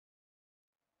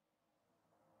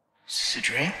Is this a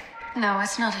dream? No,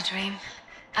 it's not a dream.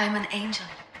 I'm an angel.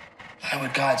 Why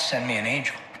would God send me an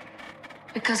angel?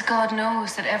 Because God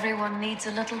knows that everyone needs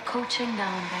a little coaching now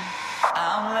and then.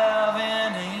 I'm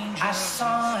loving angels. I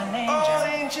saw an angel.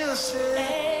 Oh, angels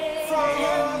sing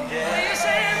from yeah. You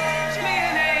sent me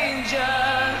an angel.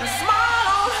 A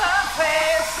smile on her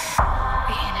face.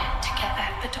 Be in it to get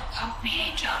that little pumpy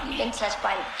angel. You've been touched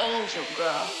by an angel,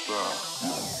 girl.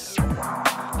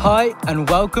 Hi, and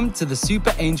welcome to the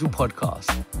Super Angel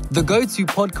Podcast, the go-to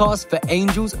podcast for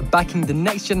angels backing the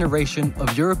next generation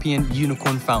of European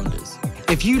unicorn founders.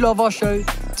 If you love our show,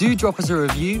 do drop us a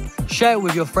review, share it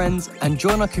with your friends, and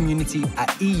join our community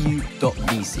at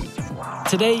eu.vc.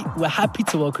 Today, we're happy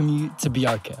to welcome you to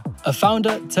Bjarke, a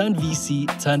founder turned VC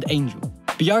turned angel.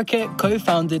 Bjarke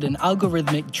co-founded an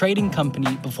algorithmic trading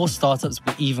company before startups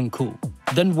were even cool.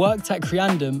 Then worked at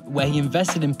Creandum, where he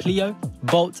invested in Pleo,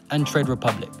 Bolt, and Trade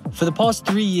Republic. For the past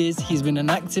 3 years, he's been an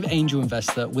active angel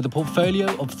investor with a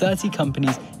portfolio of 30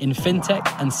 companies in fintech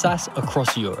and SaaS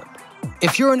across Europe.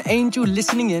 If you're an angel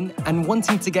listening in and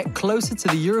wanting to get closer to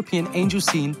the European angel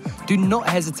scene, do not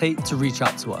hesitate to reach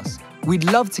out to us. We'd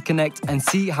love to connect and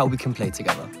see how we can play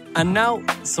together. And now,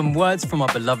 some words from our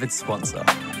beloved sponsor.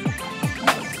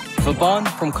 Vaban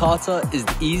from Carta is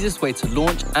the easiest way to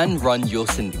launch and run your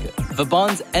syndicate.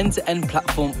 Vaban's end-to-end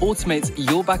platform automates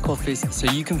your back office so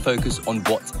you can focus on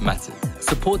what matters,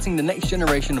 supporting the next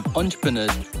generation of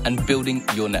entrepreneurs and building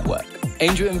your network.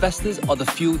 Angel investors are the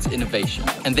fuel to innovation,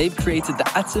 and they've created the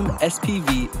Atom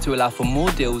SPV to allow for more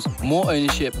deals, more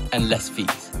ownership, and less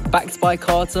fees. Backed by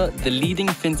Carta, the leading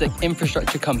fintech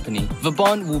infrastructure company,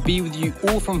 Vaban will be with you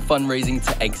all from fundraising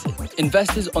to exit.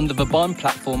 Investors on the Vaban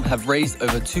platform have raised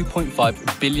over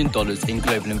 $2.5 billion in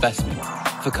global investment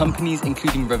for companies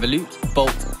including Revolut,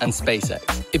 Bolt, and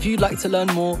SpaceX. If you'd like to learn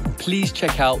more, please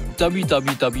check out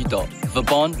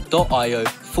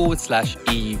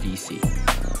www.vaban.io/EUVC.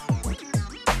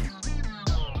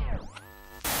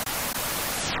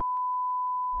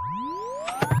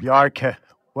 Bjarke,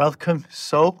 welcome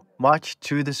so much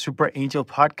to the Super Angel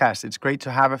Podcast. It's great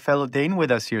to have a fellow Dane with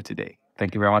us here today.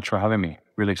 Thank you very much for having me.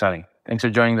 Really exciting. Thanks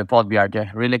for joining the pod,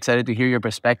 Bjarke. Really excited to hear your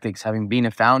perspectives, having been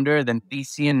a founder, then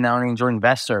VC, and now an angel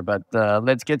investor. But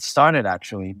let's get started,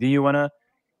 actually. Do you want to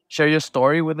share your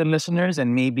story with the listeners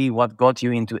and maybe what got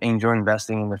you into angel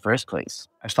investing in the first place?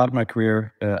 I started my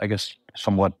career,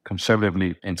 somewhat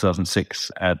conservatively in 2006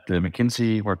 at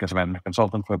McKinsey, worked as a management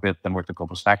consultant for a bit, then worked at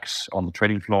Goldman Sachs on the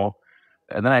trading floor.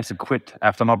 And then I had to quit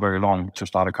after not very long to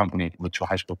start a company with two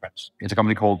high school friends. It's a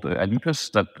company called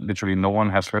Algorithmic that literally no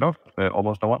one has heard of,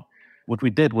 almost no one. What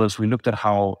we did was we looked at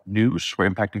how news were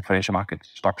impacting financial markets,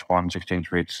 stocks, bonds,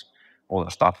 exchange rates, all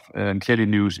that stuff. And clearly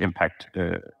news impact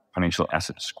financial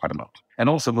assets quite a lot. And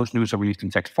also most news are released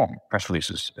in text form, press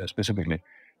releases specifically.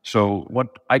 So what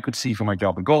I could see from my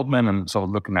job at Goldman and sort of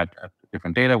looking at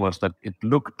different data was that it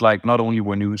looked like not only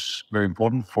were news very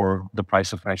important for the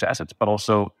price of financial assets, but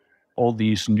also all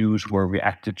these news were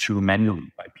reacted to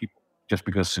manually by people, just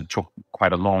because it took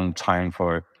quite a long time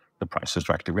for the prices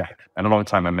to actually react. And a long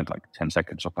time, I meant like 10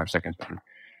 seconds or 5 seconds.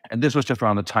 And this was just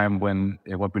around the time when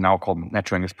what we now call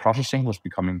natural language processing was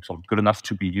becoming sort of good enough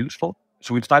to be useful.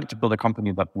 So we decided to build a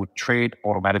company that would trade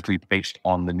automatically based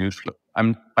on the news flow.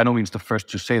 I'm by no means the first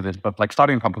to say this, but like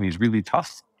starting a company is really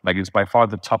tough. Like it's by far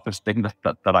the toughest thing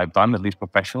that I've done, at least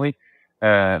professionally.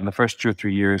 In the first 2 or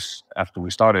 3 years after we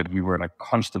started, we were like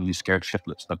constantly scared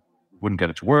shitless that we wouldn't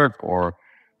get it to work or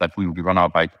that we would be run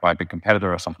out by a big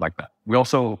competitor or something like that. We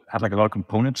also had like a lot of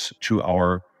components to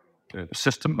our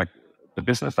system, like the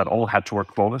business that all had to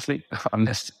work flawlessly.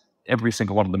 Unless every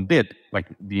single one of them did, like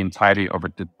the entirety of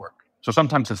it did work. So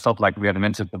sometimes it felt like we had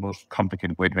invented the most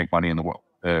complicated way to make money in the world,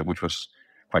 which was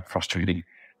quite frustrating.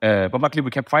 But luckily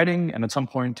we kept fighting. And at some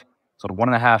point, sort of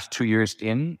 1.5, 2 years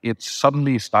in, it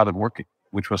suddenly started working,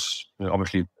 which was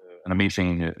obviously an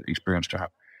amazing experience to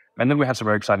have. And then we had some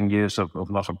very exciting years of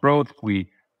lots of growth. We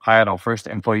hired our first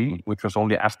employee, which was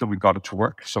only after we got it to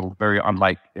work. So very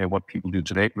unlike what people do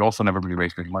today. We also never really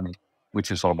raised any money,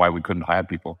 which is sort of why we couldn't hire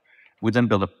people. We then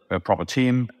built a proper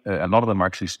team. A lot of them are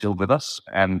actually still with us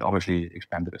and obviously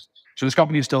expanded the business. So this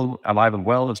company is still alive and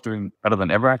well. It's doing better than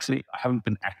ever, actually. I haven't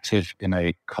been active in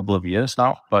a couple of years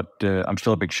now, but I'm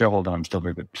still a big shareholder. I'm still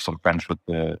very good sort of friends with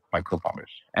my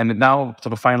co-founders. And now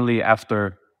sort of finally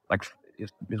after like,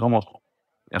 it's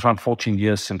around 14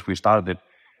 years since we started it,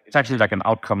 it's actually like an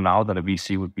outcome now that a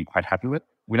VC would be quite happy with.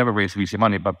 We never raised VC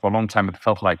money, but for a long time it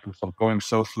felt like it was sort of going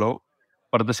so slow.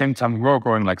 But at the same time, we were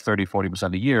growing like 30,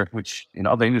 40% a year, which in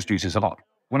other industries is a lot.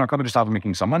 When our company started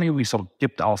making some money, we sort of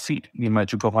dipped our feet, me and my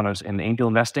two co-founders, in angel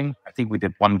investing. I think we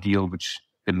did one deal, which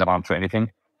didn't amount to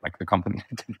anything. like the company.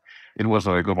 It was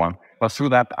a good one. But through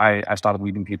that, I started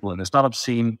meeting people in the startup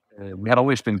scene. We had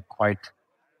always been quite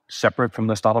separate from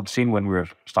the startup scene when we were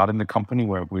starting the company,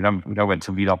 where we never went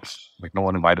to meetups. Like no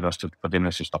one invited us for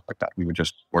dinners and stuff like that. We were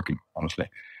just working, honestly.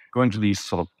 Going to these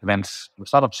sort of events, the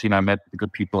startup scene, I met the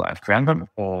good people at Creandum,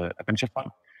 a venture fund.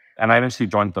 And I eventually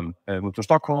joined them. Moved to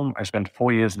Stockholm. I spent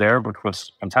 4 years there, which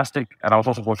was fantastic. And I was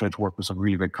also fortunate to work with some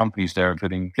really great companies there,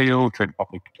 including Pleo, Trade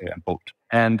Republic, and Bolt.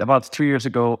 And about 3 years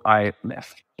ago, I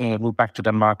left and moved back to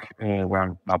Denmark, where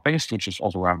I'm now based, which is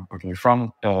also where I'm originally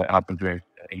from. And I've been doing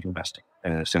angel investing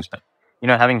since then. You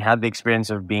know, having had the experience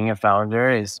of being a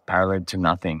founder is parallel to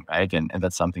nothing, right? And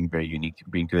that's something very unique to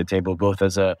bring to the table, both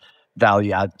as a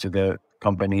value add to the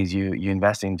companies you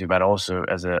invest into, but also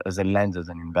as a lens as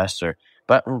an investor.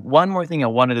 But one more thing I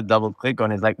wanted to double click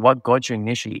on is like, what got you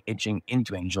initially itching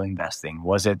into angel investing?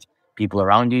 Was it people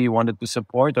around you wanted to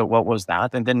support, or what was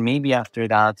that? And then maybe after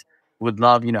that, would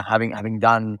love, you know, having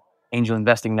done angel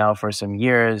investing now for some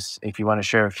years, if you want to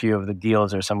share a few of the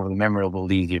deals or some of the memorable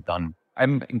deals you've done.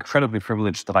 I'm incredibly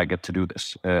privileged that I get to do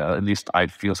this. At least I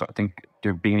feel so. I think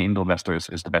being an angel investor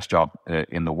is the best job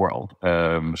in the world.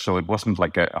 So it wasn't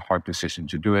like a hard decision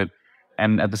to do it.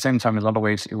 And at the same time, in a lot of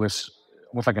ways, it was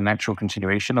like a natural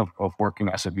continuation of working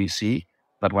as a VC.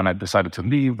 That when I decided to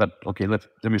leave, that, okay, let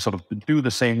me sort of do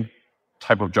the same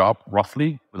type of job,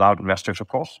 roughly, without investors, of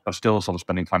course, but still sort of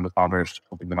spending time with founders,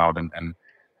 helping them out, and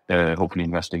hopefully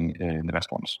investing in the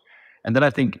best ones. And then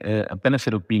I think a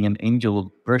benefit of being an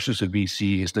angel versus a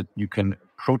VC is that you can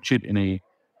approach it in a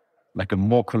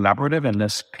more collaborative and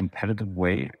less competitive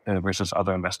way versus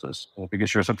other investors.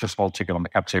 Because you're such a small ticket on the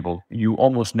cap table, you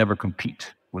almost never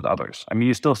compete with others. I mean,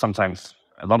 you still sometimes,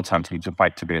 a lot of times, need to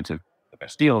fight to get into the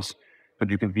best deals,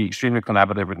 but you can be extremely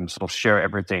collaborative and sort of share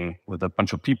everything with a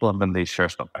bunch of people, and then they share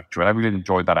stuff back to you. And I really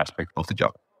enjoyed that aspect of the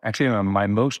job. Actually, my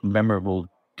most memorable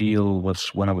deal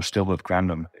was when I was still with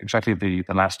Creandum. Exactly the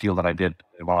last deal that I did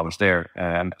while I was there.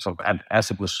 And so as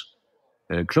it was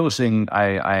closing,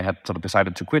 I had sort of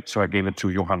decided to quit. So I gave it to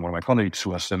Johan, one of my colleagues,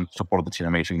 who has supported the team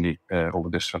amazingly over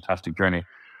this fantastic journey.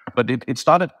 But it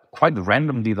started quite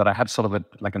randomly that I had sort of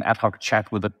an ad hoc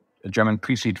chat with a German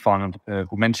pre-seed fund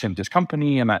who mentioned this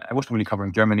company. And I wasn't really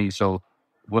covering Germany, so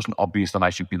it wasn't obvious that I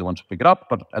should be the one to pick it up.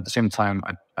 But at the same time,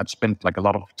 I'd spent a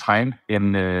lot of time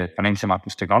in financial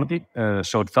markets technology.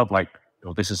 So it felt like,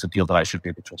 this is a deal that I should be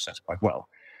able to assess quite well.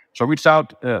 So I reached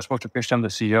out, spoke to Christian, the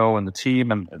CEO, and the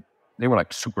team, and they were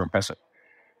super impressive.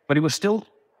 But it was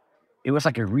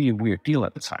a really weird deal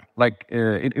at the time.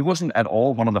 It wasn't at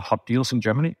all one of the hot deals in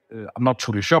Germany. I'm not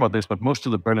totally sure about this, but most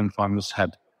of the Berlin funds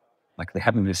had, they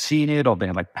hadn't even seen it, or they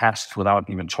had passed without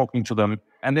even talking to them.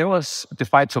 And there was,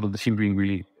 despite sort of the team being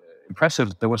really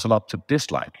impressive, there was a lot to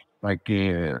dislike.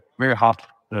 Very hard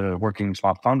working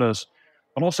smart founders,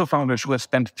 but also founders who had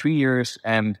spent 3 years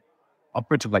and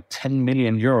upwards of 10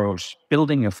 million euros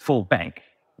building a full bank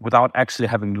without actually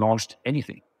having launched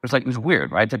anything. It was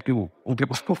weird, right? That people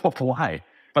why?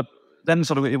 But then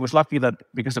sort of it was lucky that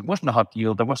because it wasn't a hot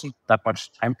deal, there wasn't that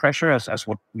much time pressure as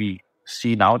what we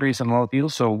see nowadays in a lot of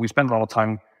deals. So we spent a lot of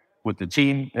time with the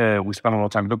team. We spent a lot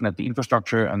of time looking at the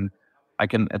infrastructure, and I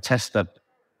can attest that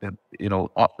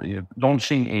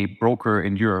launching a broker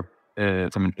in Europe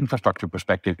from an infrastructure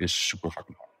perspective is super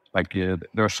fucking hard.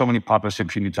 There are so many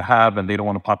partnerships you need to have, and they don't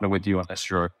want to partner with you unless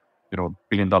you're $1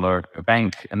 billion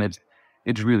bank, and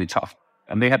it's really tough.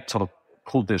 And they had sort of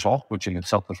pulled this off, which in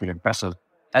itself was really impressive.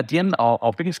 At the end,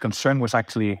 our biggest concern was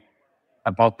actually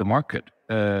about the market.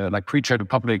 Pre-Trade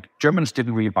Republic, Germans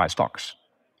didn't really buy stocks.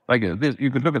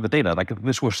 You could look at the data.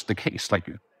 This was the case.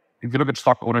 If you look at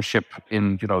stock ownership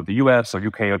in the US or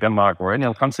UK or Denmark or any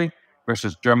other country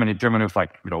versus Germany was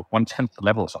 1/10 the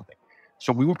level or something.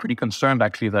 So we were pretty concerned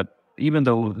actually that even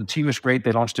though the team is great,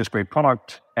 they launched this great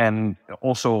product, and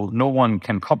also no one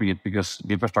can copy it because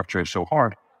the infrastructure is so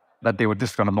hard, that they were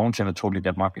just going to launch in a totally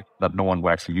dead market, that no one will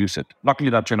actually use it. Luckily,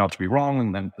 that turned out to be wrong,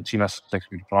 and then the team has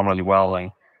executed phenomenally well,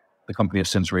 and the company has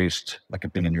since raised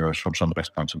 €1 billion from some of the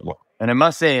best funds in the world. And I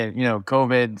must say,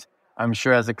 COVID, I'm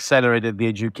sure, has accelerated the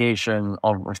education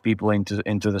of people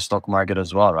into the stock market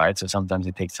as well, right? So sometimes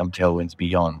it takes some tailwinds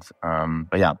beyond.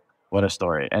 But yeah, what a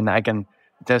story. And I can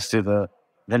attest to the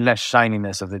less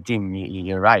shininess of the team.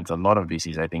 You're right. A lot of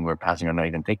VCs, I think, were passing or not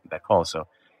even taking that call. So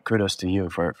kudos to you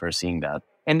for seeing that.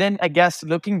 And then I guess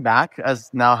looking back, as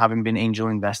now having been angel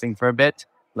investing for a bit,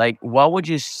 what would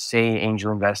you say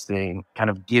angel investing kind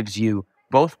of gives you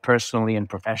both personally and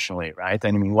professionally, right?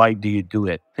 I mean, why do you do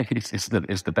it? It's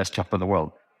the best job in the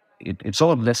world. It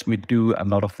sort of lets me do a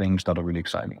lot of things that are really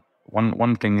exciting.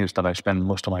 One thing is that I spend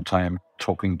most of my time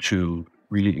talking to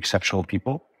really exceptional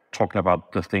people talking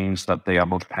about the things that they are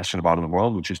most passionate about in the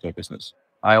world, which is their business.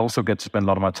 I also get to spend a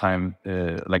lot of my time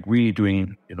like really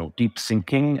doing, deep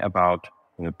thinking about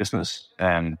business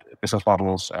and business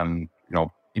models and,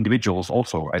 individuals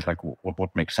also, right? Like what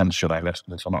makes sense? Should I invest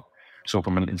in this or not? So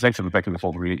from an intellectual perspective, it's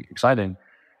all really exciting.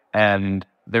 And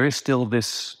there is still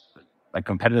this like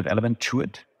competitive element to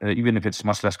it. Even if it's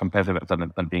much less competitive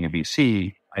than being a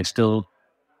VC, I still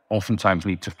oftentimes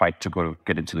need to fight to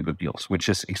get into the good deals, which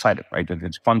is exciting, right?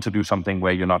 It's fun to do something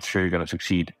where you're not sure you're going to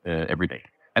succeed every day.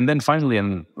 And then finally,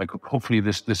 and like hopefully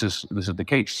this is the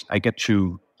case, I get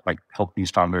to like help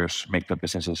these founders make their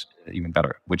businesses even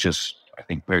better, which is I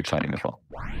think very exciting as well.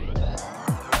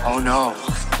 Oh no,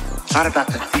 not about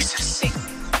the thesis.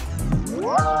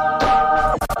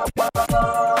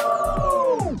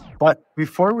 But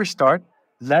before we start,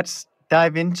 let's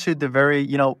dive into the very,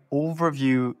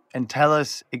 overview and tell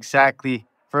us exactly,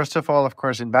 first of all, of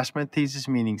course, investment thesis,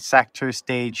 meaning sector,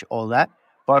 stage, all that,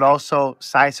 but also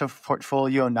size of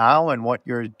portfolio now and what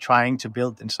you're trying to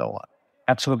build and so on.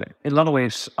 Absolutely. In a lot of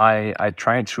ways, I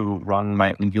try to run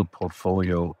my individual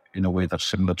portfolio in a way that's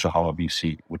similar to how a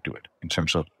VC would do it in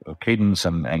terms of cadence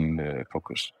and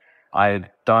focus. I've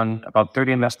done about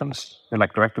 30 investments,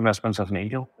 like direct investments as an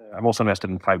angel. I've also invested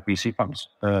in 5 VC funds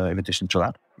in addition to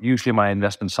that. Usually my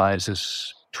investment size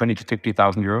is 20 to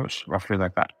 50,000 euros, roughly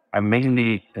like that. I'm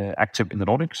mainly active in the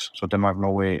Nordics, so Denmark,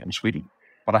 Norway, and Sweden.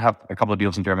 But I have a couple of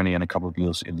deals in Germany and a couple of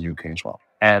deals in the UK as well.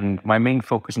 And my main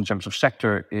focus in terms of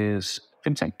sector is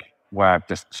fintech, where I've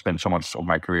just spent so much of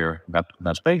my career in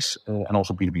that space, and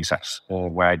also B2B SaaS,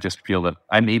 where I just feel that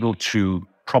I'm able to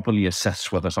properly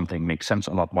assess whether something makes sense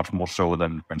or not, much more so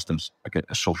than, for instance, like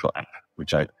a social app,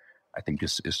 which I think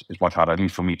is much harder, at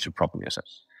least for me, to properly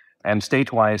assess. And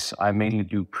stage-wise, I mainly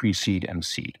do pre-seed and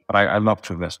seed, but I love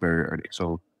to invest very early.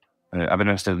 So I've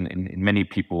invested in many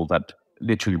people that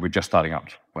literally were just starting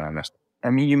out when I invested. I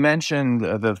mean, you mentioned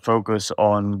the focus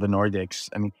on the Nordics.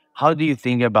 I mean, how do you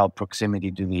think about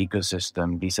proximity to the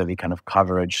ecosystem vis-a-vis kind of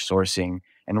coverage, sourcing,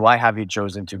 and why have you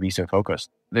chosen to be so focused?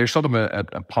 There's sort of a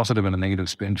positive and a negative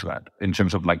spin to that in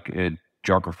terms of like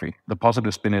geography. The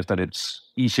positive spin is that it's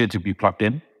easier to be plugged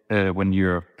in when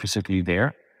you're physically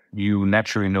there. You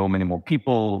naturally know many more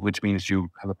people, which means you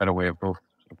have a better way of both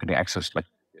getting access, like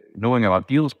knowing about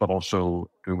deals, but also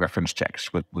doing reference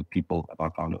checks with people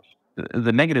about founders.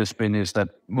 The negative spin is that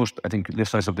most, I think,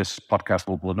 listeners of this podcast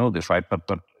will know this, right? But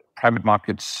private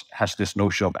markets has this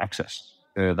notion of access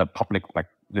that public, like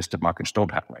listed markets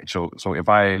don't have, right? So if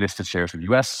I listed shares in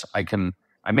the US,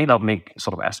 I may not make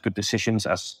sort of as good decisions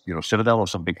as Citadel or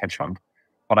some big hedge fund,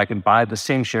 but I can buy the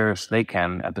same shares they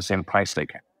can at the same price they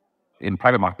can. In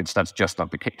private markets, that's just not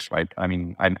the case, right? I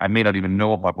mean, I may not even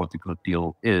know about what the good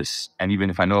deal is, and even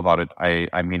if I know about it,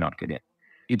 I may not get in.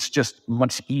 It's just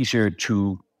much easier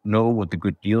to know what the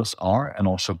good deals are and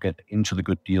also get into the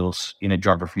good deals in a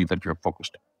geography that you're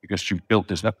focused on. Because you've built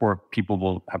this network, people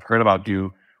will have heard about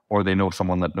you, or they know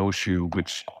someone that knows you,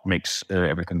 which makes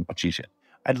everything much easier.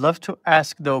 I'd love to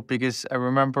ask, though, because I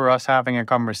remember us having a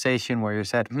conversation where you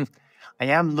said, I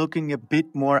am looking a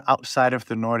bit more outside of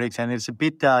the Nordics, and it's a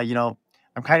bit, I'm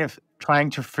kind of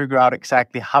trying to figure out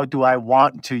exactly how do I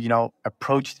want to,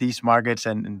 approach these markets,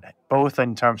 and both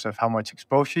in terms of how much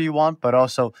exposure you want, but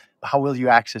also how will you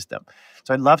access them.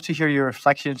 So I'd love to hear your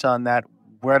reflections on that.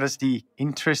 Where does the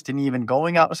interest in even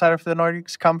going outside of the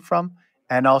Nordics come from?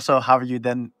 And also, how have you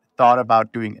then thought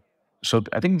about doing it? So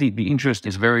I think the interest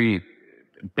is very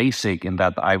basic in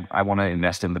that I want to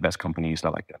invest in the best companies that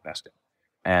I like to invest in.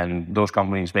 And those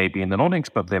companies may be in the Nordics,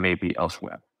 but they may be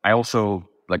elsewhere. I also,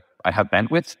 I have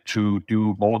bandwidth to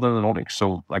do more than the Nordics.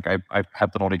 So, I've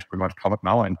had the Nordics pretty much covered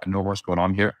now and know what's going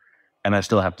on here. And I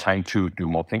still have time to do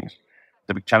more things.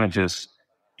 The big challenge is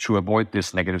to avoid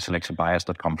this negative selection bias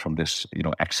that comes from this,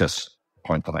 access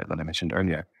point that I mentioned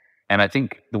earlier. And I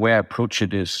think the way I approach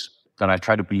it is that I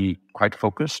try to be quite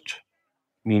focused,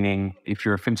 meaning if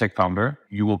you're a fintech founder,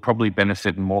 you will probably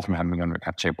benefit more from having on your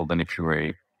cap table than if you're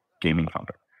a gaming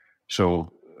founder.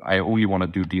 So I only want to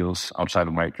do deals outside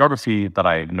of my geography that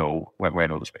I know, where I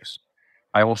know the space.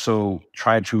 I also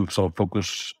try to sort of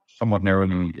focus somewhat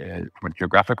narrowly from a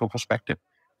geographical perspective.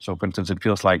 So, for instance, it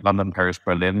feels like London, Paris,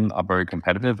 Berlin are very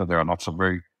competitive, and there are not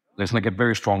there's a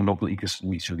very strong local ecosystem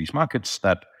in each of these markets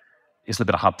that is a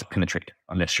bit hard to penetrate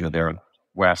unless you're there.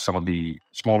 Whereas some of the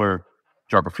smaller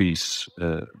geographies,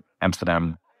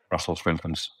 Amsterdam, Brussels, for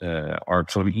instance, are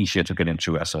sort of easier to get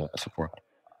into as a format.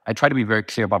 I try to be very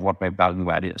clear about what my value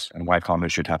add is and why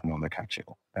founders should have me on their cap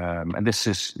table. And this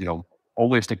is,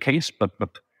 always the case, but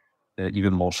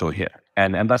even more so here.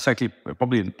 And that's actually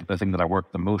probably the thing that I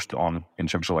work the most on in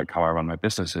terms of how I run my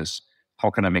business is how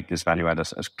can I make this value add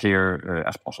as clear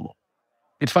as possible?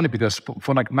 It's funny because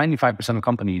for like 95% of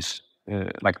companies,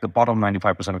 like the bottom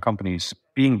 95% of companies,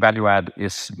 being value add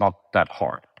is not that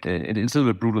hard. It's a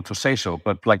little bit brutal to say so,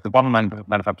 but like the bottom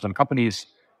 95% of companies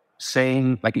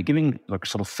saying, like giving like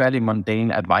sort of fairly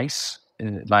mundane advice,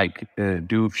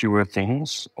 do fewer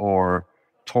things or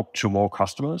talk to more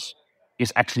customers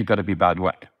is actually going to be value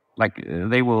add. Like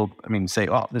they will, say,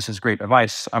 oh, this is great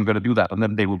advice, I'm going to do that. And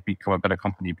then they will become a better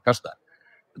company because of that.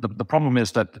 The problem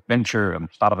is that venture and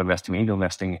startup investing, angel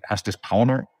investing has this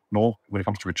power law when it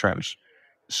comes to returns.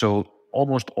 So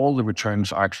almost all the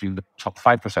returns are actually the top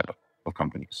 5% of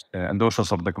companies. And those are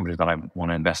sort of the companies that I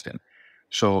want to invest in.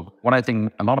 So what I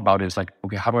think a lot about is like,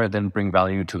 okay, how do I then bring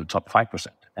value to the top 5%?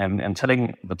 And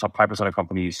telling the top 5% of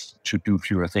companies to do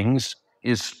fewer things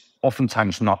is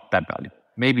oftentimes not that valuable.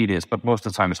 Maybe it is, but most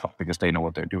of the time it's not because they know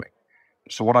what they're doing.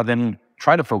 So what I then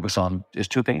try to focus on is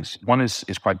two things. One is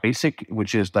quite basic,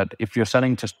 which is that if you're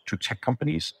selling to tech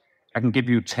companies, I can give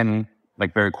you 10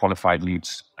 like very qualified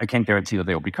leads. I can't guarantee that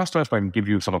they will be customers, but I can give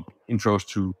you sort of intros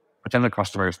to potential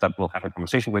customers that will have a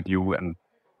conversation with you, and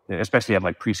especially at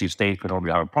like pre-seed stage, we don't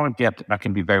really have a product yet, that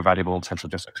can be very valuable in terms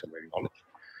of just accelerating knowledge.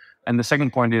 And the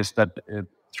second point is that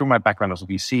through my background as a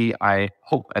VC, I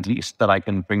hope at least that I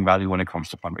can bring value when it comes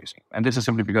to fundraising. And this is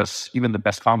simply because even the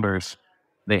best founders,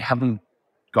 they haven't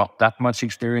got that much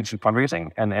experience in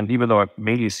fundraising. And even though I've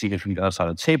mainly seen it from the other side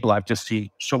of the table, I've just seen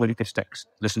so many pitch decks,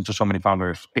 listened to so many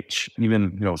founders pitch,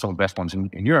 even some of the best ones in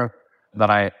Europe, that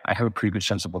I have a pretty good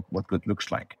sense of what good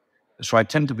looks like. So I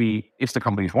tend to be, if the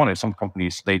companies want it, some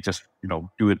companies, they just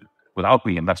do it without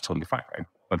me, and that's totally fine, right?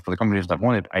 But for the companies that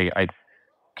want it, I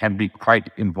can be quite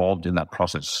involved in that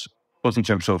process, both in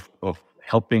terms of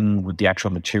helping with the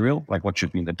actual material, like what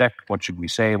should be in the deck, what should we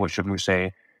say, what shouldn't we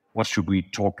say, what should we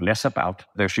talk less about.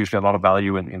 There's usually a lot of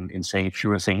value in saying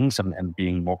fewer things and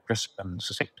being more crisp and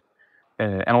succinct.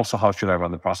 And also, how should I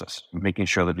run the process? Making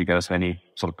sure that we get as many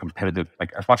sort of competitive,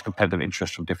 like as much competitive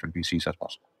interest from different VCs as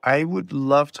possible. I would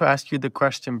love to ask you the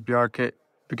question, Bjarke,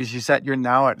 because you said you're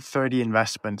now at 30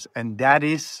 investments, and that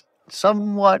is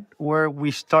somewhat where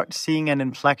we start seeing an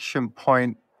inflection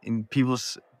point in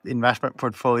people's investment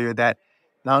portfolio that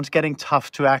now it's getting tough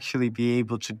to actually be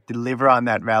able to deliver on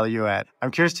that value add.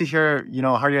 I'm curious to hear,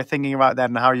 how you're thinking about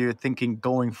that and how you're thinking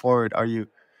going forward.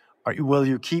 Will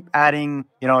you keep adding,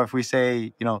 if we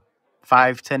say,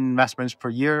 5-10 investments per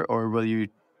year, or will you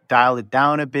dial it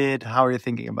down a bit? How are you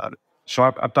thinking about it? So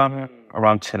I've done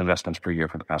around 10 investments per year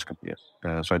for the past couple of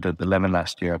years. So I did 11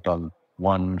 last year. I've done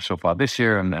one so far this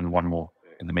year and one more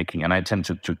in the making. And I tend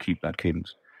to keep that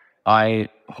cadence. I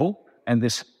hope, and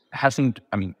this hasn't,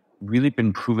 really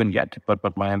been proven yet,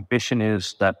 but my ambition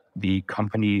is that the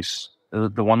companies,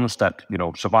 the ones that,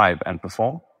 survive and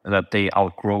perform, that they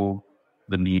outgrow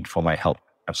the need for my help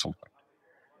at some point.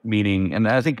 Meaning, and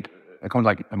I think a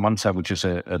company like Monza, which is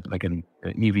an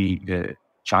EV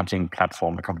charging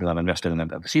platform, a company that I invested in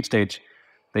at the seed stage,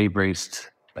 they've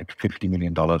raised like $50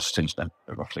 million since then,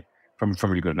 roughly, from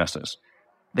really good investors.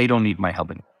 They don't need my help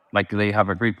anymore. Like they have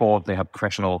a great board, they have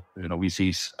professional,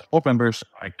 VCs as board members.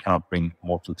 I cannot bring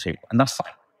more to the table, and that's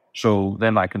fine. So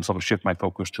then I can sort of shift my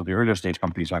focus to the earlier stage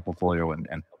companies, my portfolio,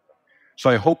 and so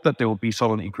I hope that there will be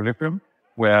sort of an equilibrium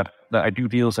where I do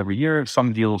deals every year.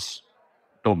 Some deals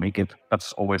don't make it.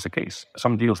 That's always the case.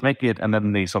 Some deals make it, and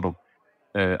then they sort of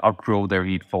outgrow their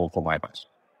need for my advice.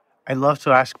 I'd love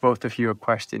to ask both of you a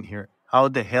question here. How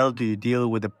the hell do you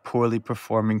deal with a poorly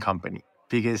performing company?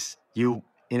 Because you,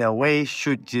 in a way,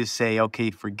 should just say, okay,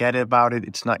 forget about it.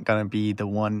 It's not going to be the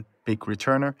one big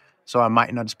returner, so I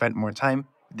might not spend more time.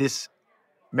 This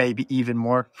may be even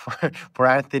more for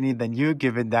Anthony than you,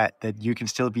 given that you can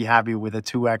still be happy with a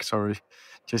 2x or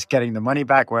just getting the money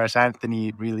back, whereas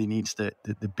Anthony really needs the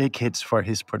big hits for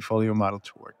his portfolio model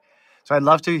to work. So I'd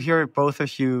love to hear both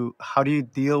of you. How do you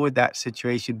deal with that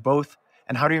situation, both,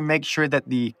 and how do you make sure that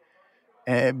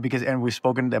because we've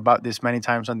spoken about this many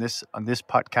times on this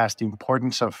podcast, the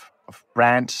importance of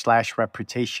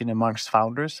brand/reputation amongst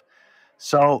founders.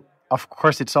 So of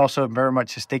course, it's also very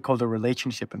much a stakeholder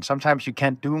relationship, and sometimes you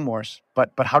can't do more.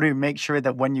 But how do you make sure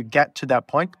that when you get to that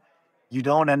point, you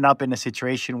don't end up in a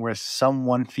situation where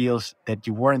someone feels that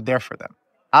you weren't there for them?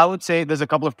 I would say there's a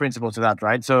couple of principles to that,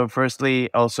 right? So firstly,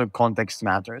 also context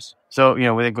matters. So,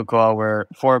 within Cocoa, we're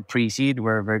for pre-seed,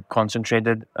 we're a very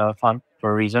concentrated fund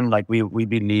for a reason. Like we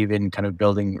believe in kind of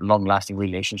building long-lasting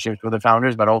relationships with the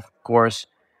founders, but of course,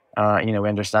 we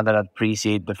understand that at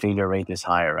pre-seed, the failure rate is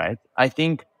higher, right? I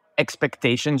think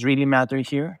expectations really matter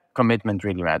here. Commitment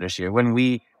really matters here. When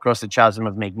we cross the chasm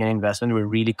of making an investment, we're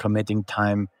really committing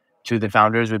time to the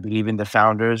founders. We believe in the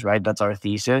founders, right? That's our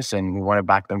thesis, and we want to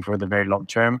back them for the very long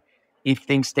term. if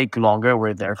things take longer,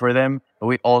 we're there for them. But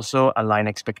we also align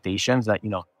expectations that,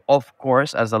 of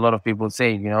course, as a lot of people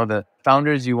say, the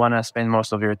founders you want to spend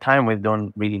most of your time with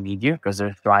don't really need you because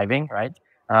they're thriving, right?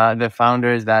 The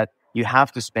founders that you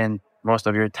have to spend most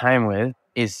of your time with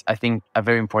is, I think, a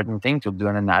very important thing to do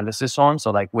an analysis on.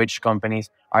 So like which companies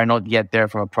are not yet there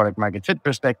from a product market fit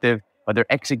perspective, but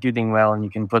they're executing well and you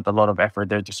can put a lot of effort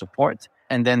there to support.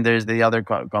 And then there's the other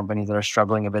companies that are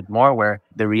struggling a bit more, where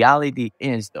the reality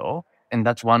is though, and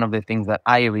that's one of the things that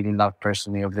I really love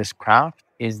personally of this craft,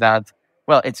 is that,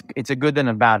 well, it's a good and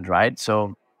a bad, right?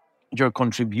 So your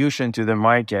contribution to the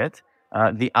market,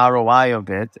 the ROI of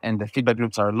it, and the feedback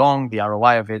loops are long, the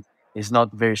ROI of it is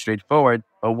not very straightforward.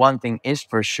 But one thing is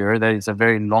for sure, that it's a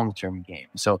very long-term game.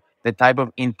 So the type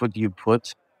of input you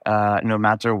put, no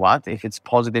matter what, if it's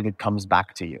positive, it comes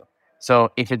back to you.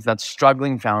 So if it's that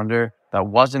struggling founder that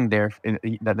wasn't there,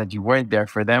 that you weren't there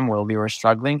for them while they were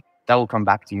struggling, that will come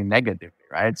back to you negatively,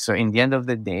 right? So in the end of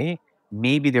the day,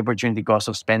 maybe the opportunity cost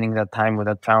of spending that time with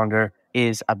that founder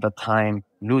is at the time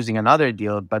losing another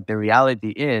deal. But the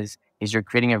reality is you're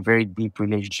creating a very deep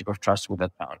relationship of trust with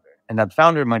that founder. And that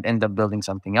founder might end up building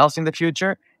something else in the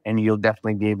future, and you'll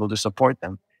definitely be able to support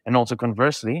them. And also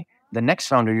conversely, the next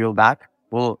founder you'll back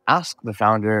will ask the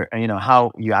founder,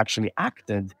 how you actually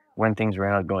acted when things were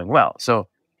not going well. So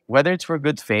whether it's for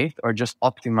good faith or just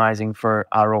optimizing for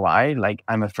ROI, like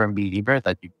I'm a firm believer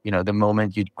that, the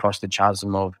moment you cross the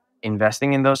chasm of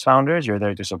investing in those founders, you're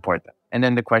there to support them. And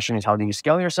then the question is, how do you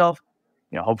scale yourself?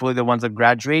 Hopefully the ones that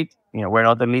graduate, we're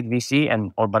not the lead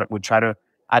VC, but we try to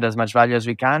add as much value as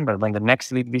we can. But when the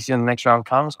next lead VC and the next round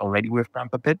comes, already we've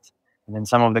ramped a bit. And then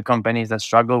some of the companies that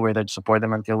struggle, we're there to support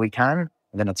them until we can.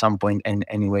 And then at some point,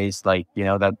 anyways,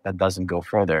 that doesn't go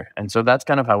further. And so that's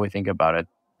kind of how we think about it.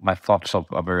 My thoughts are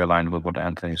very aligned with what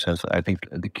Anthony says. I think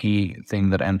the key thing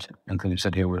that Anthony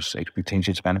said here was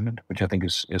expectations management, which I think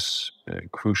is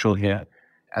crucial here.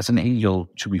 As an angel,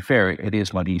 to be fair, it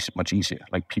is much easier.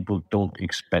 Like, people don't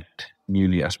expect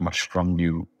nearly as much from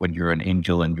you when you're an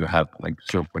angel and you have like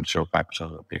 0.05%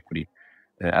 of the equity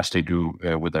as they do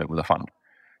with a fund.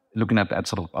 Looking at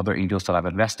sort of other angels that I've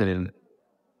invested in,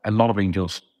 a lot of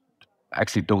angels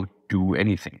actually don't do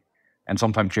anything. And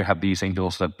sometimes you have these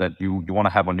angels that you want to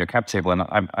have on your cap table. And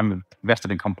I'm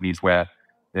invested in companies where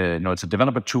it's a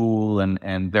developer tool,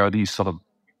 and there are these sort of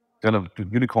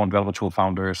unicorn developer tool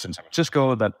founders in San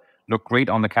Francisco that look great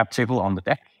on the cap table, on the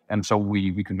deck. And so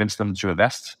we convince them to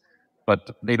invest,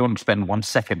 but they don't spend 1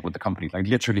 second with the company, like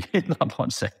literally not 1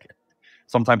 second.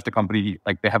 Sometimes the company,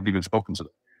 like, they haven't even spoken to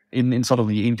them. In sort of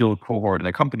the angel cohort in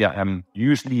a company, I'm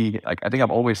usually, like, I think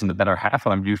I'm always in the better half,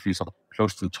 and I'm usually sort of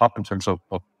close to the top in terms of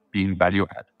being value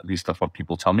add. At least that's what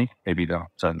people tell me. Maybe they're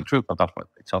telling the truth, but that's what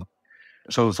they tell me.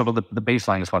 So sort of the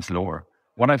baseline is much lower.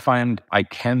 What I find I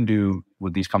can do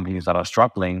with these companies that are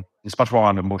struggling is much more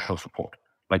on emotional support,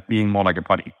 like being more like a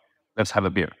buddy. Let's have a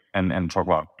beer and talk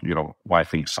about, why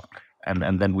things suck.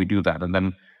 And then we do that. And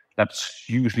then that's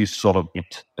usually sort of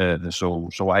it. So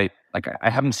I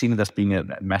haven't seen it as being a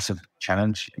massive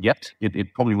challenge yet.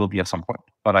 It probably will be at some point.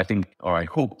 But I think, or I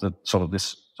hope that sort of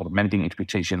this sort of managing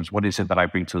expectations, what is it that I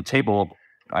bring to the table?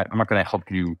 I'm not going to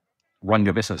help you run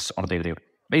your business on a day-to-day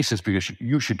basis, because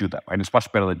you should do that, right? It's much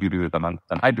better that you do it than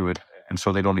I do it. And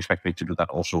so they don't expect me to do that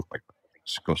also, like,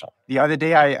 goes up. The other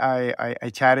day, I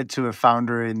chatted to a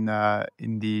founder in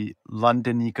the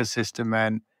London ecosystem,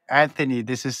 and Anthony,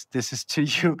 this is to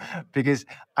you, because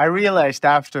I realized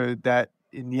after that,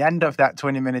 in the end of that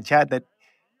 20-minute chat, that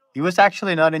he was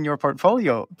actually not in your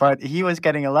portfolio, but he was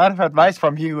getting a lot of advice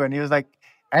from you, and he was like,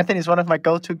 Anthony is one of my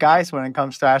go-to guys when it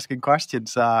comes to asking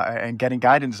questions and getting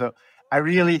guidance. So I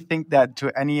really think that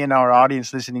to any in our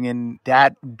audience listening in,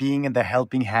 that being in the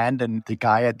helping hand and the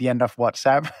guy at the end of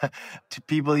WhatsApp to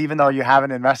people, even though you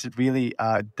haven't invested, really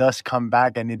does come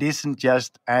back. And it isn't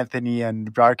just Anthony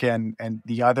and Bjarke and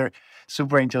the other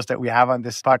super angels that we have on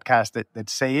this podcast that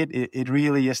say it. It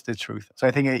really is the truth. So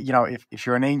I think, if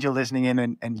you're an angel listening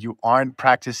in and you aren't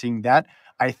practicing that,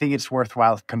 I think it's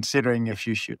worthwhile considering if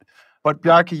you should. But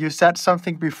Bjarke, you said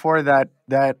something before that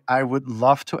I would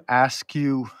love to ask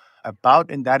you about,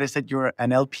 and that is that you're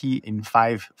an LP in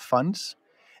 5 funds.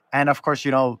 And of course,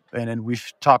 and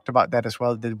we've talked about that as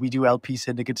well, that we do LP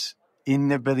syndicates in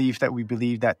the belief that we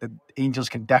believe that the angels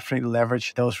can definitely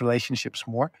leverage those relationships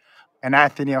more. And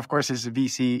Anthony, of course, is a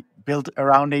VC built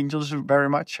around angels very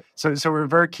much. So we're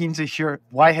very keen to hear,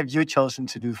 why have you chosen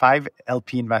to do 5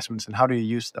 LP investments and how do you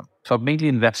use them? So I've mainly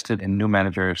invested in new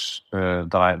managers where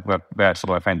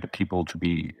I find the people to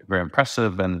be very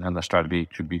impressive and the strategy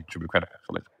to be credible.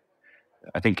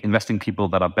 I think investing people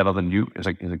that are better than you is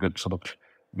a good sort of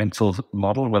mental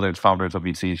model, whether it's founders or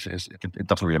VCs, it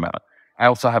doesn't really matter. I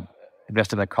also have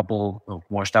invested in a couple of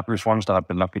more established ones that I've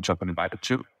been lucky to have been invited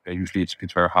to. Usually it's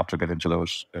very hard to get into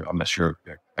those unless you're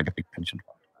like a big pension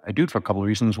fund. I do it for a couple of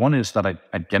reasons. One is that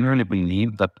I generally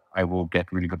believe that I will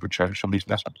get really good returns from these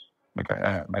investments. Like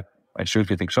I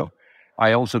seriously think so.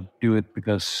 I also do it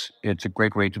because it's a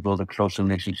great way to build a close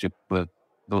relationship with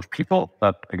those people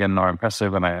that, again, are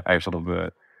impressive. And I sort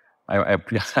of, I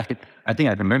think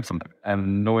I can learn from them.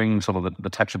 And knowing sort of the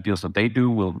types of deals that they do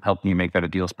will help me make better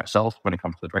deals myself when it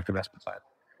comes to the direct investment side.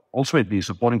 Also, it'd be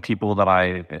supporting people that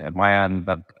I admire and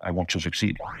that I want to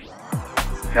succeed.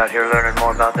 Out here learning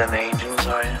more about them angels,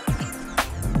 are you?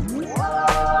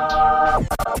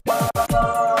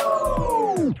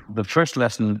 The first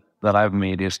lesson that I've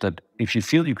made is that if you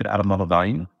feel you could add a lot of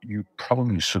value, you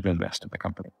probably should invest in the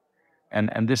company.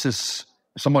 And this is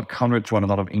somewhat counter to what a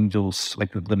lot of angels, like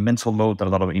the mental load that a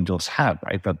lot of angels have,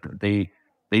 right? That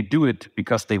they do it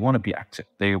because they want to be active.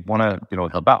 They want to,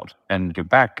 help out and give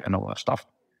back and all that stuff.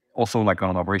 Also, like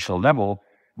on an operational level,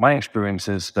 my experience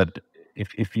is that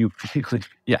if you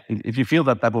feel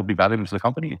that will be valuable to the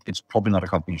company, it's probably not a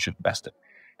company you should invest in.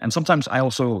 And sometimes I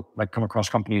also come across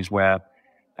companies where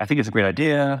I think it's a great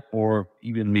idea or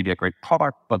even maybe a great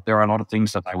product, but there are a lot of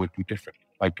things that I would do differently.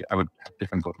 Like I would have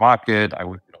different go-to-market, I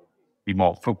would be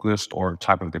more focused or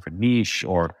type of different niche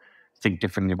or think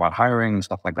differently about hiring and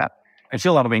stuff like that. I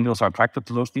feel a lot of angels are attracted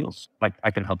to those deals. Like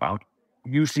I can help out.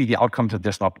 Usually the outcomes are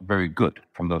just not very good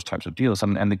from those types of deals.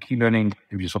 And the key learning,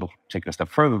 if you sort of take a step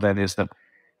further, that is that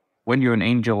when you're an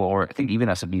angel or I think even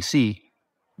as a VC,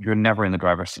 you're never in the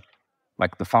driver's seat.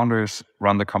 Like the founders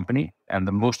run the company, and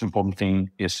the most important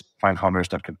thing is find founders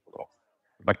that can pull it off.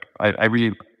 Like I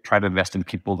really try to invest in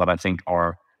people that I think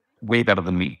are way better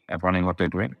than me at running what they're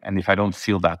doing. And if I don't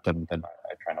feel that, then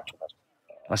I try not to invest.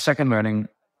 A second learning,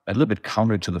 a little bit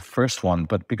counter to the first one,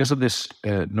 but because of this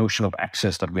notion of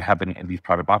access that we have in these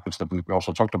private markets that we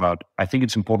also talked about, I think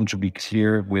it's important to be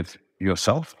clear with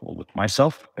yourself or with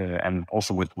myself and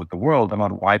also with the world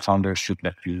about why founders should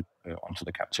let you onto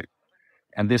the cap table.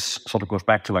 And this sort of goes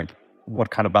back to like,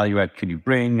 what kind of value add can you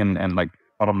bring? And like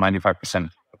bottom 95%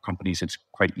 of companies, it's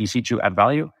quite easy to add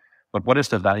value. But what is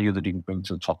the value that you can bring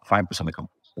to the top 5% of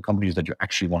the companies that you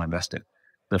actually want to invest in?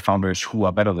 The founders who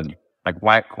are better than you. Like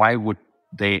why would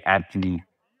they add you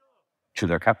to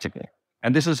their cap table?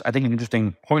 And this is, I think, an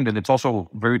interesting point, and it's also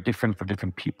very different for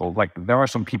different people. Like there are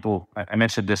some people, I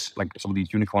mentioned this, like some of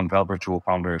these unicorn virtual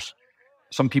founders.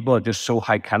 Some people are just so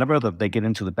high caliber that they get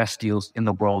into the best deals in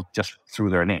the world just through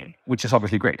their name, which is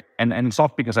obviously great. And it's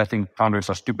not because I think founders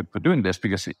are stupid for doing this,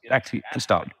 because it actually adds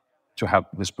down to have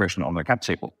this person on their cap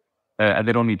table. And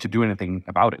they don't need to do anything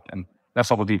about it. And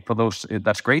that's obviously, for those,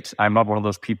 that's great. I'm not one of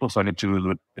those people, so I need to do a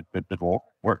little bit more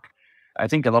work. I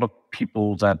think a lot of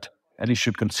people that at least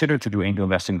should consider to do angel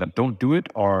investing that don't do it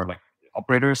are like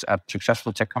operators at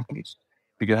successful tech companies.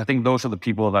 Because I think those are the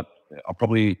people that are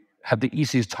probably have the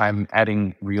easiest time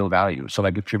adding real value. So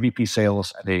like if you're VP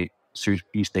sales at a Series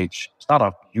B stage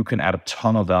startup, you can add a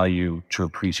ton of value to a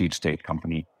pre-seed stage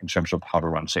company in terms of how to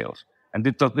run sales. And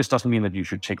this doesn't mean that you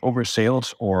should take over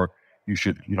sales or you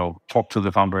should, talk to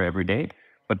the founder every day,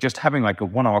 but just having like a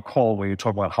 1-hour call where you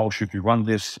talk about how should you run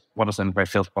this, what does the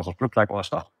enterprise sales process look like, all that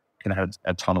stuff can add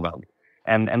a ton of value.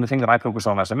 And the thing that I focus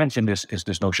on, as I mentioned, is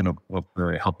this notion of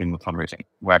helping with fundraising,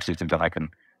 where I actually think that I can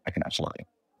absolutely.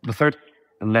 The third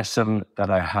lesson that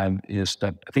I have is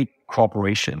that I think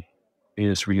cooperation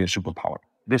is really a superpower.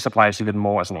 This applies even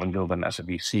more as an angel than as a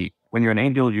VC. When you're an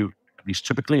angel, you, at least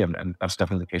typically, and that's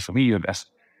definitely the case for me, you invest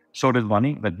so little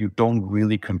money that you don't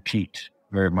really compete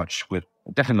very much with,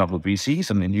 definitely not with VCs,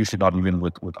 and usually not even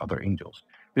with other angels.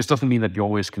 This doesn't mean that you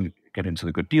always can get into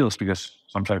the good deals, because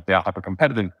sometimes they are hyper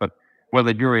competitive, but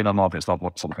whether you're in or not is not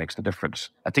what sort of makes the difference.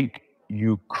 I think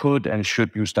you could and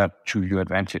should use that to your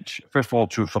advantage. First of all,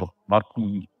 to sort of not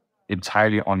be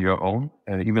entirely on your own,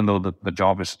 even though the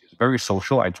job is very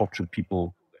social. I talk to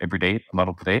people every day, a lot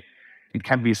of the day. It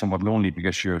can be somewhat lonely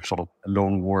because you're sort of a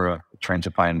lone warrior trying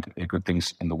to find good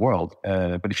things in the world.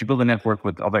 But if you build a network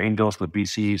with other angels, with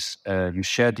VCs, you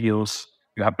share deals,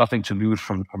 you have nothing to lose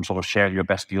from sort of sharing your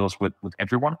best deals with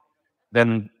everyone,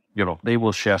 then they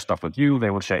will share stuff with you. They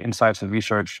will share insights and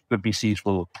research. The VCs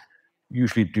will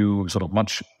usually do sort of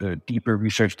much deeper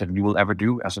research than you will ever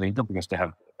do as an angel, because they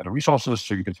have better resources,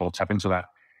 so you can sort of tap into that.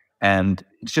 And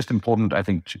it's just important, I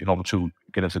think, in order to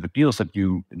get into the deals, that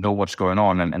you know what's going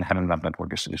on, and having that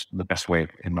network is the best way,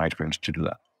 in my experience, to do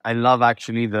that. I love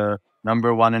actually the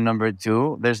number 1 and number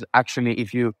 2. There's actually,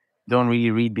 if you don't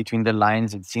really read between the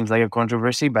lines, it seems like a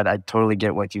controversy, but I totally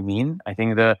get what you mean. I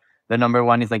think the the number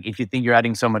one is like, if you think you're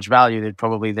adding so much value, that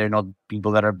probably they're not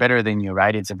people that are better than you,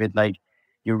 right? It's a bit like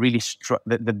you're really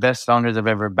the best founders I've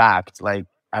ever backed, like,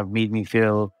 have made me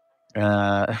feel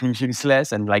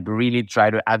useless and like really try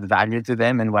to add value to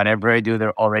them. And whatever I do,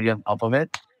 they're already on top of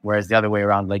it. Whereas the other way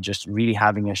around, like just really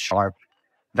having a sharp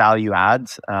value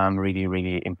adds, really,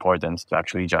 really important to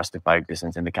actually justify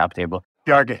existence in the cap table.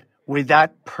 Bjarke, with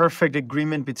that perfect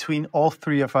agreement between all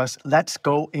three of us, let's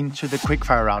go into the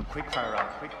quickfire round.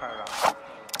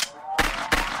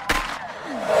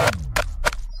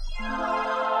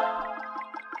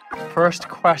 First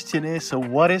question is, so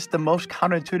what is the most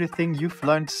counterintuitive thing you've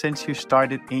learned since you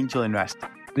started angel investing?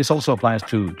 This also applies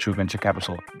to venture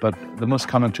capital, but the most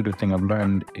counterintuitive thing I've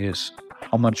learned is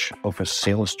how much of a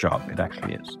sales job it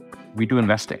actually is. We do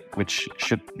investing, which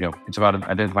should, it's about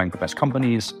identifying the best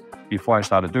companies. Before I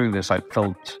started doing this, I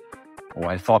thought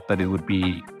that it would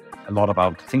be a lot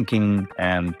about thinking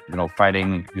and,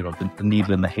 finding, the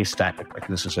needle in the haystack. Like,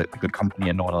 this is a good company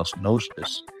and no one else knows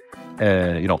this,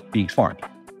 being smart.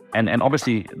 And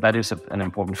obviously that is an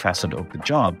important facet of the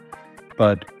job.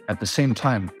 But at the same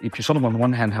time, if you sort of on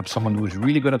one hand have someone who is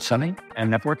really good at selling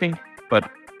and networking, but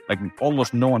like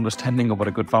almost no understanding of what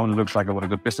a good founder looks like or what a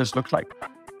good business looks like.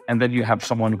 And then you have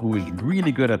someone who is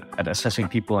really good at assessing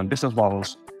people and business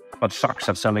models, but sucks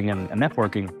at selling and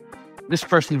networking. This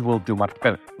person will do much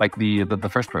better, like the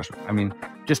first person. I mean,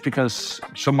 just because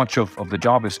so much of the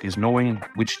job is knowing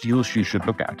which deals you should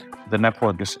look at. The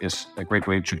network is a great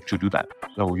way to do that.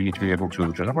 So you need to be able to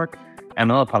network. And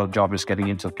another part of the job is getting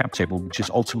into the cap table, which is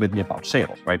ultimately about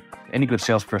sales, right? Any good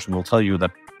salesperson will tell you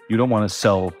that you don't want to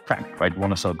sell crap, right? You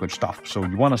want to sell good stuff. So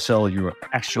you want to sell your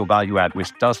actual value add,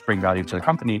 which does bring value to the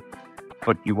company,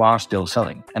 but you are still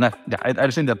selling. And I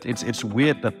think that it's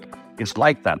weird that it's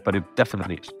like that, but it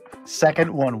definitely is.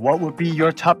 Second one, what would be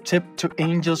your top tip to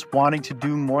angels wanting to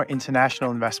do more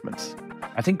international investments?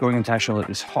 I think going international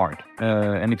is hard.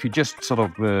 And if you just sort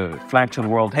of flag to the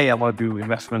world, hey, I want to do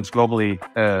investments globally,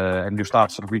 and you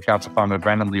start sort of reach out to founders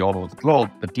randomly all over the globe,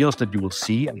 the deals that you will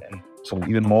see, and so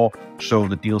even more so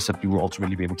the deals that you will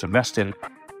ultimately be able to invest in,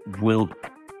 will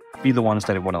be the ones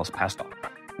that everyone else passed on,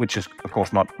 which is, of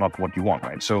course, not what you want,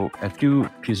 right? So a few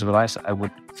pieces of advice I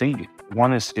would think.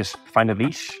 One is find a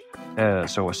niche.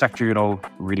 So a sector you know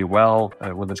really well,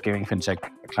 whether it's gaming, fintech,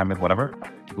 climate, whatever.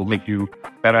 It will make you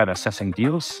better at assessing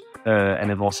deals, and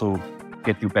it will also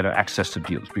get you better access to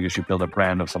deals because you build a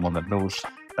brand of someone that knows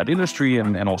that industry,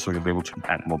 and also you'll be able to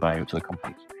add more value to the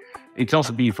companies. It can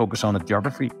also be focused on the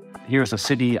geography. Here's a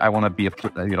city, I want to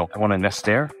I want to invest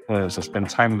there, so spend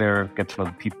time there, get to know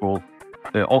the people.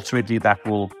 Ultimately, that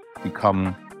will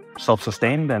become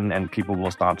self-sustained, and people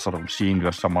will start sort of seeing you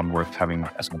as someone worth having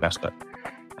as an investor.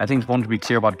 I think it's important to be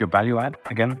clear about your value add.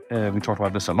 Again, we talked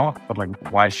about this a lot, but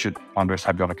like, why should founders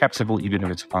have you on a cap table, even if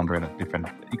it's a founder in a different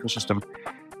ecosystem?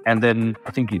 And then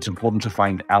I think it's important to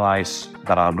find allies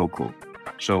that are local.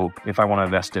 So if I want to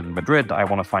invest in Madrid, I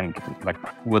want to find like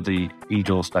who are the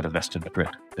angels that invest in Madrid,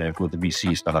 who are the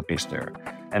VCs that are based there,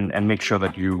 and make sure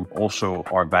that you also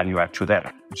are value add to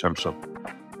them in terms of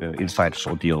insights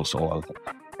or deals or other things.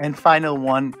 And final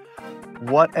one,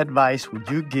 what advice would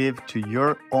you give to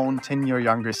your own 10-year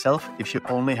younger self if you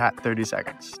only had 30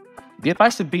 seconds? The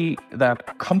advice would be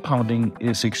that compounding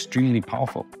is extremely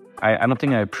powerful. I don't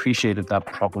think I appreciated that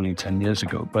properly 10 years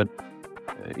ago, but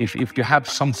if you have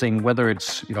something, whether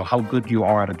it's how good you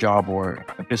are at a job or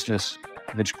a business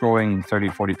that's growing 30,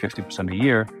 40, 50% a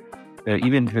year,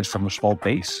 even if it's from a small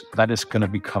base, that is going to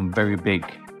become very big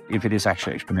if it is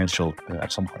actually exponential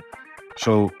at some point.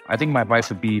 So I think my advice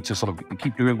would be to sort of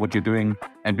keep doing what you're doing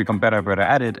and become better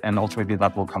at it, and ultimately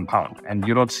that will compound. And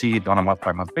you don't see it on a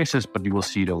month-by-month basis, but you will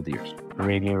see it over the years.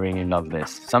 Really, really love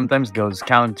this. Sometimes goes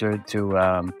counter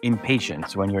to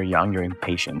impatience. When you're young, you're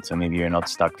impatient, so maybe you're not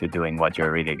stuck to doing what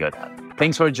you're really good at.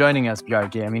 Thanks for joining us,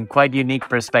 Bjarke. I mean, quite unique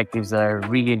perspectives. I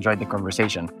really enjoyed the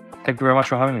conversation. Thank you very much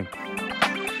for having me.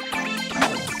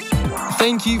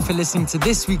 Thank you for listening to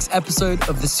this week's episode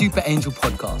of the Super Angel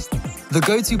Podcast, the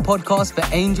go-to podcast for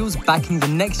angels backing the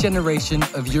next generation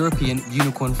of European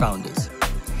unicorn founders.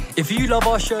 If you love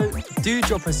our show, do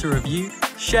drop us a review,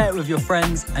 share it with your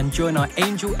friends, and join our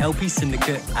Angel LP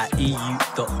Syndicate at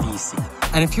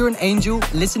eu.vc. And if you're an angel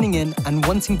listening in and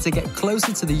wanting to get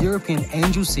closer to the European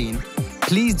angel scene,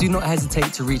 please do not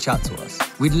hesitate to reach out to us.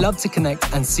 We'd love to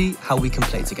connect and see how we can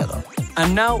play together.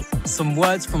 And now, some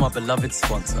words from our beloved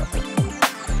sponsor.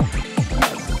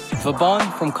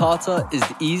 Vaban from Carter is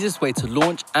the easiest way to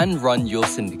launch and run your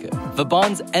syndicate.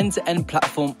 Vaban's end-to-end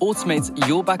platform automates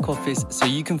your back office so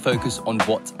you can focus on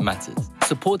what matters,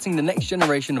 supporting the next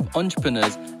generation of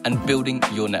entrepreneurs and building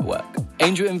your network.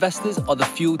 Angel investors are the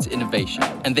fuel to innovation,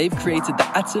 and they've created the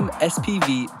Atom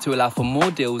SPV to allow for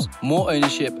more deals, more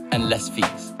ownership, and less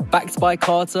fees. Backed by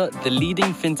Carter, the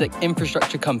leading fintech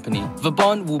infrastructure company,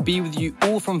 Vaban will be with you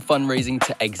all from fundraising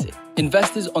to exit.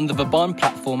 Investors on the Vaban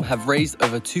platform have raised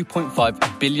over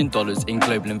 $2.5 billion in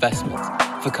global investments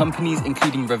for companies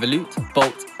including Revolut,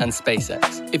 Bolt, and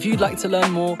SpaceX. If you'd like to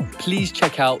learn more, please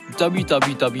check out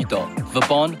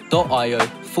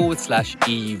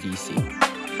www.vaban.io/EUVC.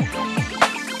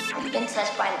 Been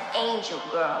touched by an angel,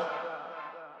 girl.